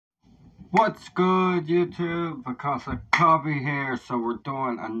What's good, YouTube? Because of Covey here. So we're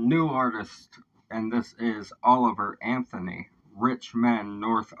doing a new artist, and this is Oliver Anthony, Richmond,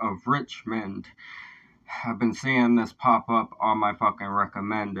 north of Richmond. I've been seeing this pop up on my fucking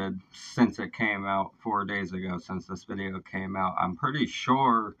recommended since it came out 4 days ago, since this video came out. I'm pretty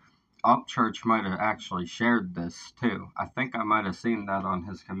sure Upchurch might have actually shared this too. I think I might have seen that on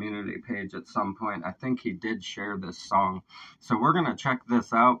his community page at some point. I think he did share this song. So we're going to check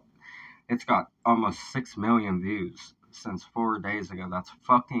this out. It's got almost 6 million views since 4 days ago. That's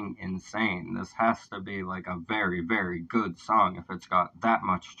fucking insane. This has to be like a very, very good song if it's got that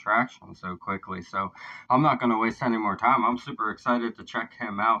much traction so quickly. So I'm not going to waste any more time. I'm super excited to check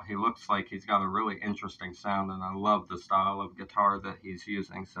him out. He looks like he's got a really interesting sound, and I love the style of guitar that he's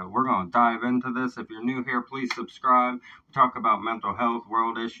using. So we're going to dive into this. If you're new here, please subscribe. We talk about mental health,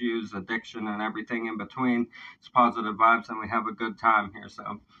 world issues, addiction, and everything in between. It's positive vibes, and we have a good time here.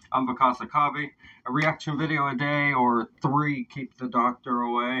 So I'm Vakasa Kavi. A reaction video a day, or 3 keep the doctor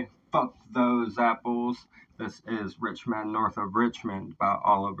away. Fuck those apples. This is Richmond, north of Richmond by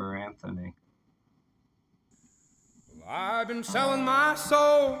Oliver Anthony. Well, I've been selling my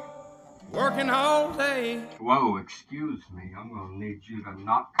soul, working all day. Whoa, excuse me. I'm gonna need you to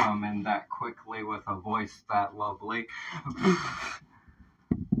not come in that quickly with a voice that lovely.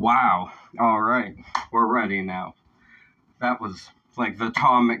 Wow. Alright, we're ready now. That was like the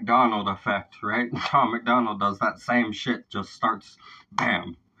Tom McDonald effect, right? Tom McDonald does that same shit, just starts,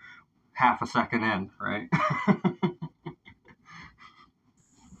 bam, half a second in, right?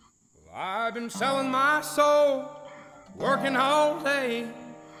 Well, I've been selling my soul, working all day,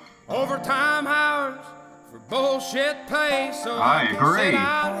 overtime hours for bullshit pay, so I can agree. sit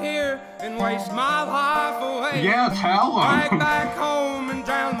out here and waste my life away. Yeah, tell Ride him. back home and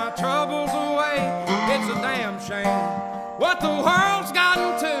drown my troubles away. It's a damn shame what the world's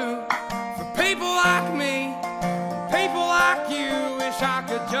gotten to for people like me, people like you. Wish I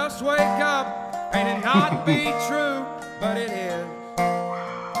could just wake up and it not be true, but it is.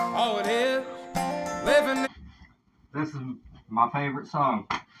 Oh, it is. Living. This is my favorite song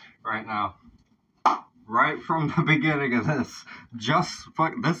right now. Right from the beginning of this.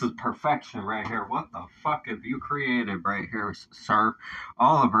 This is perfection right here. What the fuck have you created right here, sir?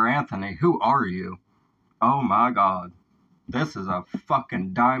 Oliver Anthony, who are you? Oh my god. This is a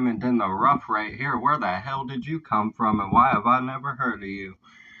fucking diamond in the rough right here. Where the hell did you come from, and why have I never heard of you?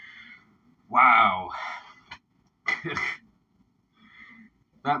 Wow.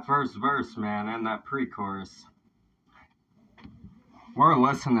 That first verse, man, and that pre-chorus. We're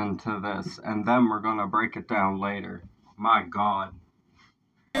listening to this, and then we're gonna break it down later. My god.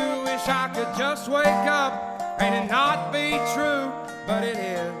 You wish I could just wake up and it not be true, but it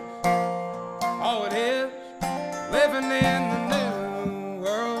is. Oh, it is. Living in the new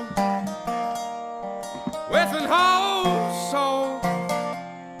world with an whole soul.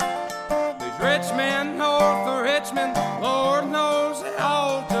 These rich men north of Richmond, Lord knows they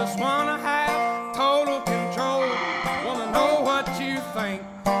all just wanna have total control. Wanna know what you think,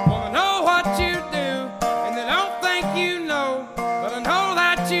 wanna know what you do, and they don't think you know, but I know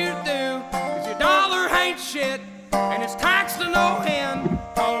that you do. 'Cause your dollar ain't shit, and it's taxed to no end.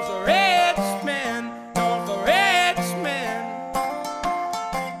 'Cause the rich men north of Richmond.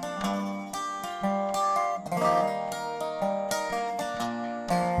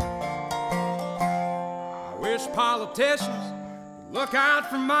 I wish politicians would look out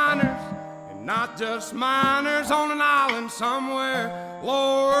for minors, and not just minors on an island somewhere.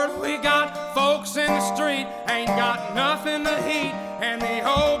 Lord, we got folks in the street, ain't got nothing to eat, and the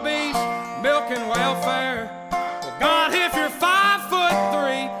obese milking welfare. Well, God, if you're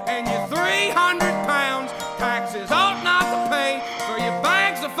 5'3" and you're 300 pounds, taxes ought not to pay for your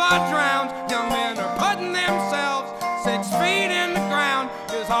bags of fudge rounds. Young men are putting themselves 6 feet in the ground,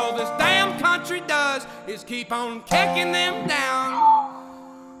 'cause all this damn country does is keep on kicking them down.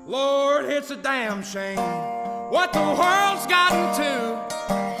 Lord, it's a damn shame what the world's gotten to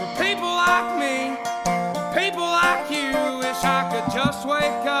for people like me, people like you. Wish I could just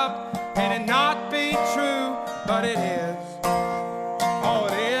wake up and it not be true, but it is. Oh,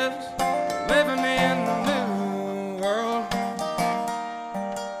 it is. Living in the new world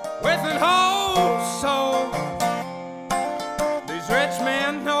with an whole soul. These rich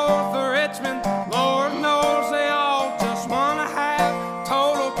men north of Richmond, Lord knows they all just wanna have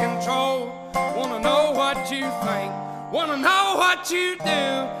total control. Wanna know what you think, wanna know what you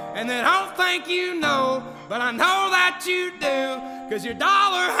do, and they don't think you know, but I know that you do. 'Cause your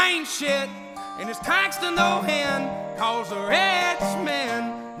dollar ain't shit, and it's taxed to no end. 'Cause the rich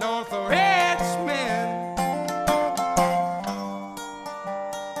men north of Richmond.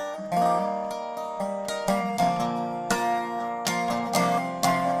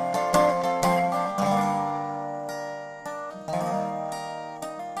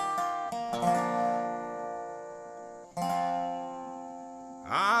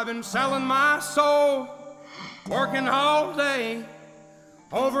 I've been selling my soul, working all day,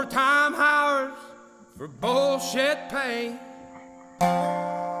 overtime hours for bullshit pay.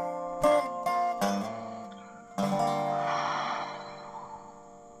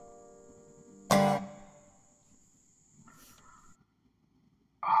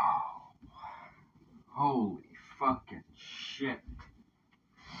 Holy fucking shit.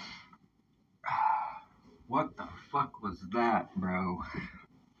 What the fuck was that, bro?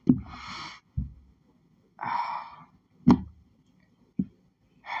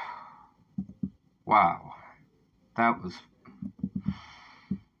 Wow. That's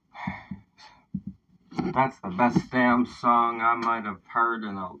the best damn song I might have heard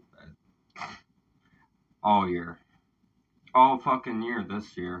in all year. All fucking year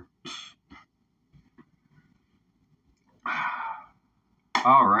this year.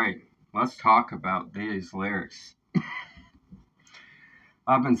 Alright, let's talk about these lyrics.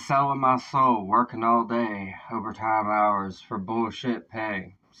 I've been selling my soul, working all day, overtime hours for bullshit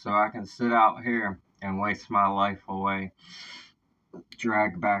pay, so I can sit out here and waste my life away,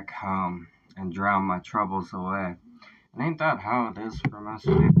 drag back home, and drown my troubles away. And ain't that how it is for most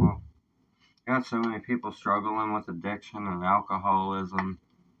people? You got so many people struggling with addiction and alcoholism.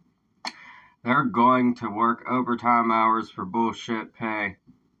 They're going to work overtime hours for bullshit pay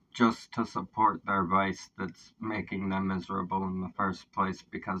just to support their vice that's making them miserable in the first place,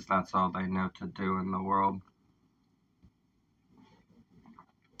 because that's all they know to do in the world.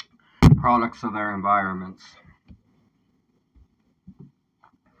 Products of their environments.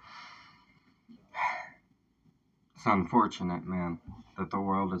 It's unfortunate, man, that the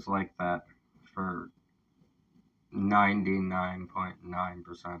world is like that for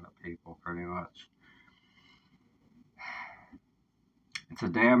 99.9% of people, pretty much. It's a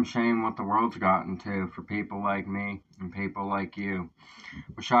damn shame what the world's gotten to for people like me and people like you.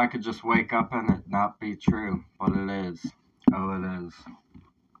 Wish I could just wake up and it not be true, but it is. Oh, it is.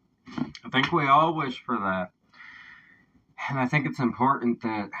 I think we all wish for that. And I think it's important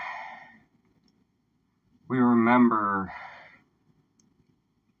that we remember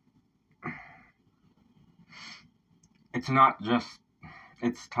it's not just,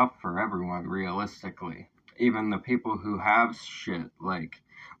 it's tough for everyone, realistically. Even the people who have shit, like,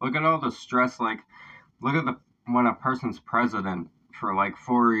 look at all the stress, like, look at when a person's president for like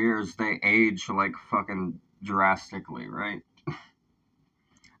 4 years, they age like fucking drastically, right?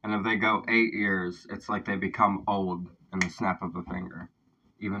 And if they go 8 years, it's like they become old in the snap of a finger,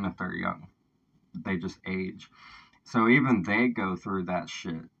 even if they're young. They just age. So even they go through that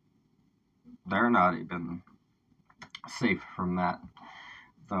shit. They're not even safe from that.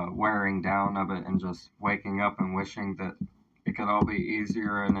 The wearing down of it and just waking up and wishing that it could all be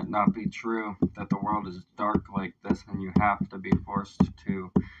easier and it not be true, that the world is dark like this and you have to be forced to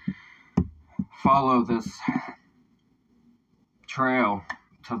follow this trail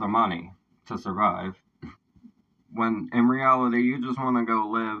to the money to survive, when in reality you just want to go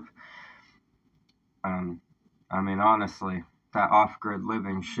live. I mean, honestly, that off-grid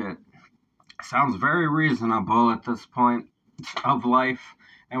living shit sounds very reasonable at this point of life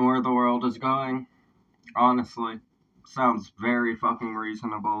and where the world is going. Honestly, sounds very fucking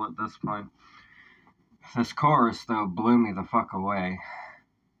reasonable at this point. This chorus, though, blew me the fuck away.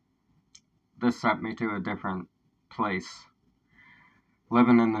 This sent me to a different place.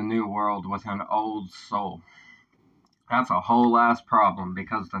 Living in the new world with an old soul. That's a whole ass problem,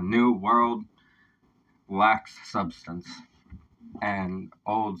 because the new world lacks substance. And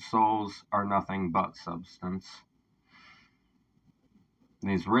old souls are nothing but substance.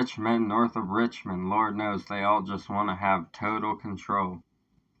 These rich men north of Richmond, Lord knows they all just want to have total control.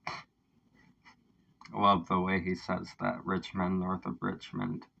 Love the way he says that, rich men north of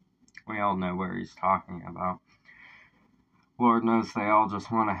Richmond. We all know where he's talking about. Lord knows they all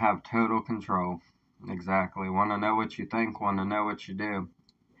just want to have total control. Exactly. Want to know what you think, want to know what you do.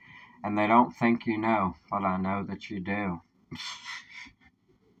 And they don't think you know, but I know that you do.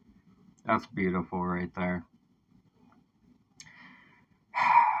 That's beautiful right there.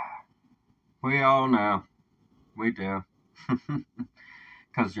 We all know. We do.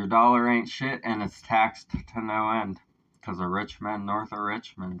 Because your dollar ain't shit and it's taxed to no end. Because of rich men north of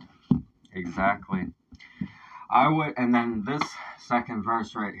Richmond. Exactly. And then this second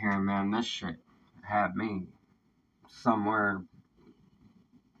verse right here, man, this shit had me somewhere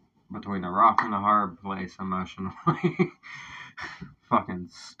between a rock and a hard place emotionally. Fucking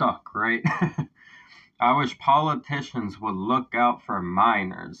stuck, right? I wish politicians would look out for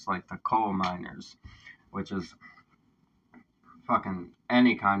miners, like the coal miners, which is fucking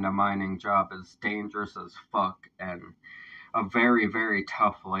any kind of mining job is dangerous as fuck, and a very, very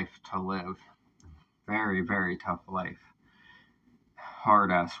tough life to live. Very, very tough life.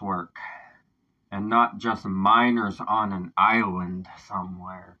 Hard-ass work. And not just miners on an island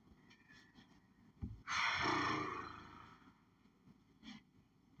somewhere.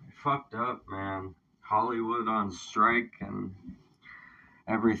 Fucked up, man. Hollywood on strike and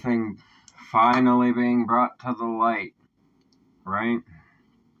everything finally being brought to the light, right?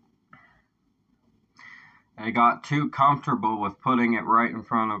 They got too comfortable with putting it right in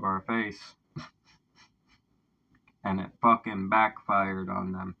front of our face. And it fucking backfired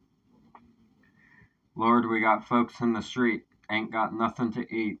on them. Lord, we got folks in the street, ain't got nothing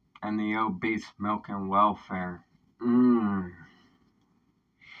to eat, and the obese milking welfare. A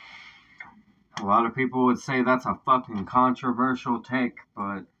lot of people would say that's a fucking controversial take,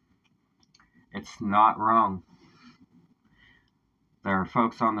 but it's not wrong. There are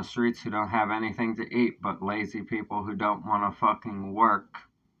folks on the streets who don't have anything to eat, but lazy people who don't want to fucking work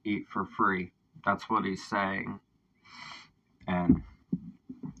eat for free. That's what he's saying. And,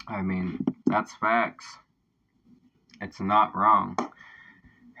 I mean, that's facts. It's not wrong.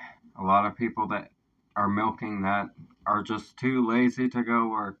 A lot of people that are milking that are just too lazy to go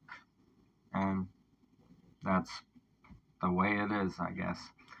work. And that's the way it is, I guess.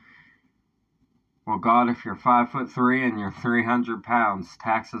 Well, God, if you're 5'3" and you're 300 pounds,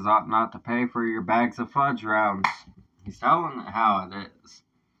 taxes ought not to pay for your bags of fudge rounds. He's telling it how it is.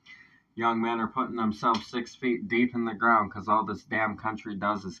 Young men are putting themselves 6 feet deep in the ground because all this damn country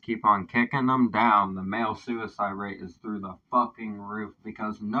does is keep on kicking them down. The male suicide rate is through the fucking roof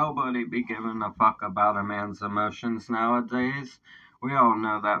because nobody be giving a fuck about a man's emotions nowadays. We all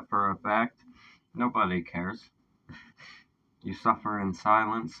know that for a fact. Nobody cares. You suffer in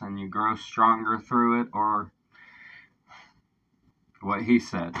silence and you grow stronger through it, or what he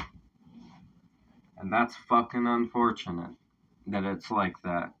said. And that's fucking unfortunate that it's like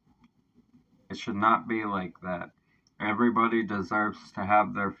that. It should not be like that. Everybody deserves to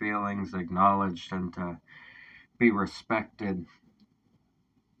have their feelings acknowledged and to be respected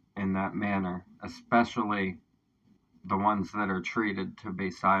in that manner, especially the ones that are treated to be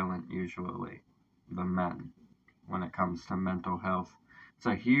silent, usually, the men, when it comes to mental health. It's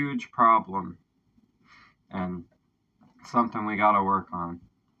a huge problem and something we gotta work on.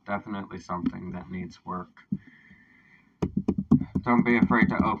 Definitely something that needs work. Don't be afraid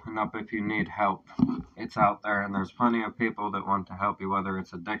to open up if you need help. It's out there, and there's plenty of people that want to help you, whether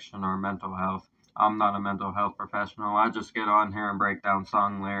it's addiction or mental health. I'm not a mental health professional. I just get on here and break down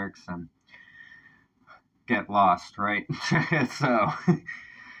song lyrics and get lost, right? So,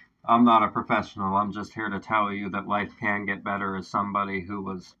 I'm not a professional. I'm just here to tell you that life can get better as somebody who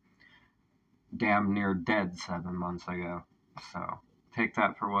was damn near dead 7 months ago. So, take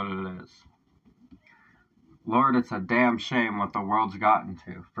that for what it is. Lord, it's a damn shame what the world's gotten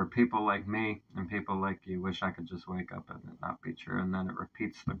to. For people like me and people like you, wish I could just wake up and it not be true. And then it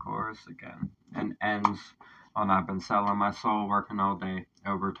repeats the chorus again. And ends on I've been selling my soul, working all day,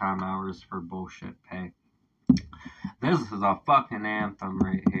 overtime hours for bullshit pay. This is a fucking anthem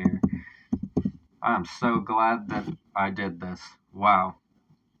right here. I am so glad that I did this. Wow.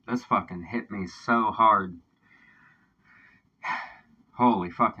 This fucking hit me so hard.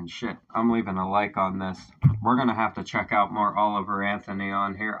 Holy fucking shit. I'm leaving a like on this. We're going to have to check out more Oliver Anthony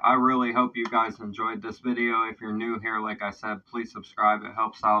on here. I really hope you guys enjoyed this video. If you're new here, like I said, please subscribe. It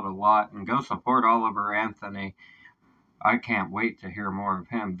helps out a lot. And go support Oliver Anthony. I can't wait to hear more of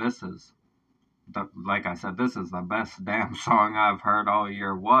him. This is, like I said, this is the best damn song I've heard all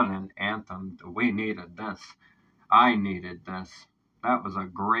year. What an anthem. We needed this. I needed this. That was a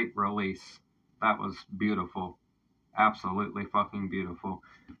great release. That was beautiful. Absolutely fucking beautiful.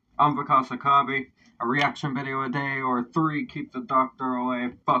 I'm Vakasa Kabi. A reaction video a day or 3 keep the doctor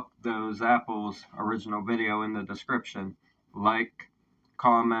away. Fuck those apples. Original video in the description. Like,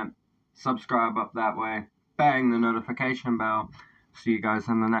 comment, subscribe up that way. Bang the notification bell. See you guys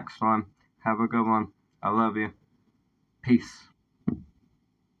in the next one. Have a good one. I love you. Peace.